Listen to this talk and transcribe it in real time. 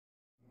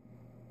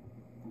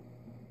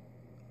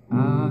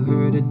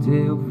a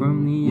tale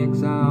from the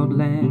exiled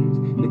lands.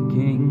 The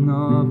king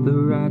of the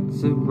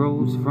rats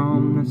arose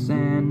from the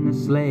sand to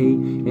slay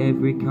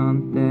every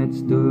cunt that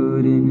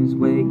stood in his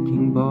way.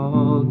 King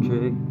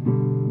Baldrick.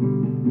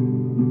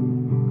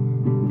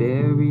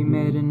 There he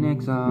met an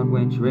exiled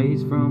wench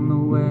raised from the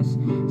west.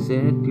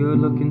 Said, good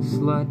looking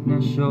slut, now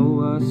show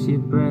us your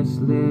breasts.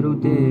 Little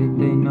did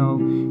they know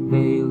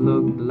they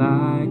looked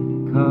like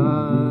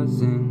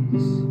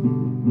cousins.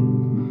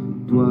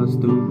 'Twas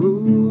the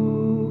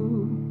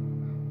rule,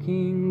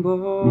 King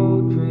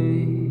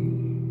Baldrick.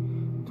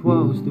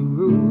 'Twas the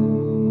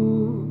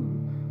rule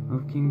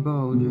of King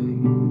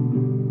Baldrick.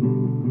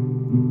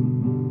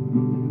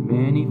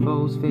 Many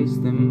foes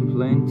faced them,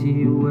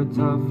 plenty were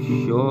tough.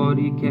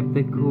 Shorty kept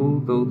it cool,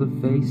 though the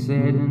face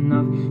said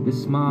enough. The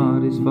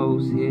smartest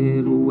foes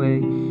hid away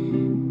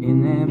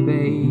in their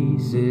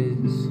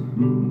bases.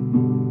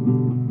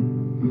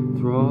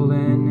 Thrall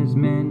and his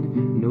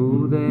men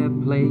knew their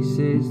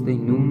places. They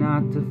knew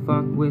not to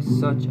fuck with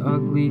such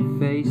ugly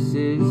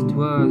faces.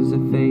 'Twas a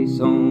face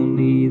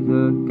only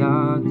the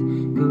gods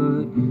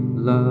could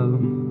love.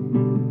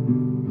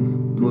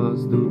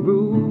 'Twas the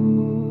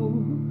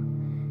rule,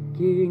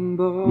 King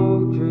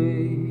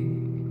Baldrick.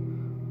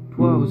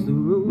 'Twas the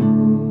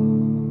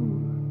rule,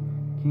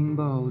 King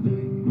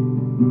Baldrick.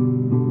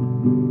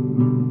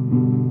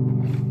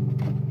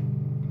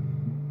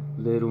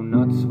 Little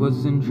Nuts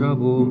was in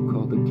trouble,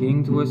 called the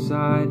king to her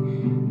side.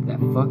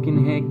 That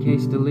fucking head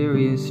case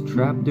delirious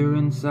trapped her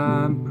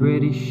inside.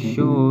 Pretty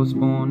sure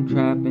Spawn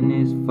trapping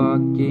is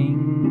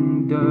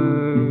fucking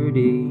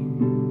dirty.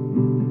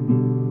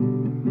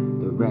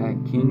 The Rat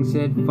King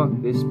said, fuck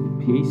this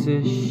piece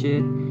of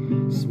shit.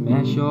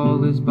 Smash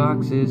all his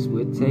boxes,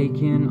 we're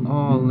taking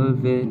all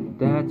of it.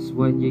 That's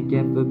what you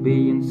get for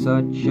being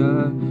such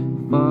a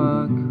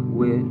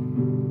fuckwit.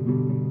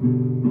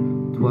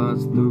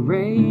 'Twas the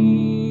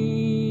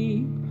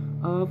rape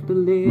of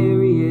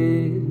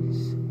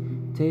Delirious.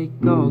 Take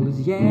all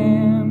his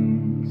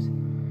yams.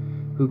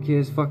 Who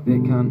cares? Fuck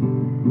that cunt.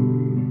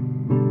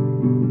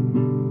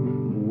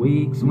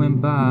 Weeks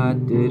went by,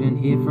 didn't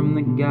hear from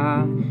the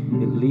guy.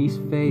 At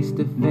least face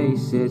to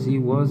face, says he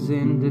was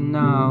in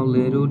denial.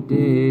 Little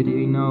did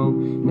he know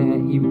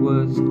that he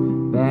was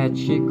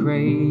batshit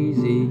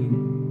crazy.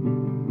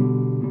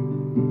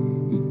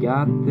 He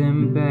got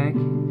them back,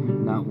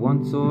 not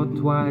once or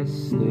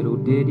twice. Little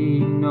did he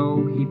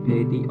know he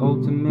paid the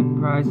ultimate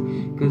price.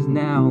 'Cause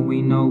now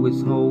we know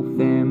his whole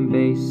fan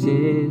base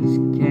is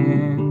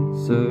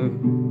cancer.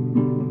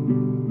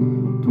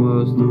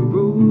 'Twas the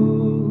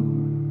rule,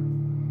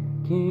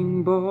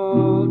 King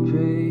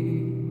Baldrick.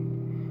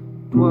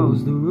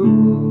 'Twas the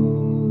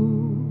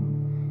rule,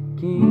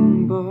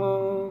 King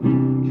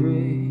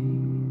Baldrick.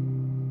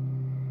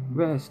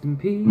 Rest in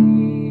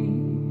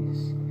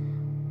peace,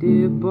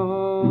 dear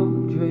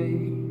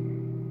Baldrick.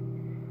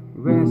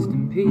 Rest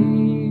in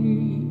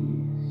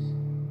peace,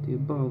 dear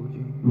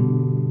Baldrick.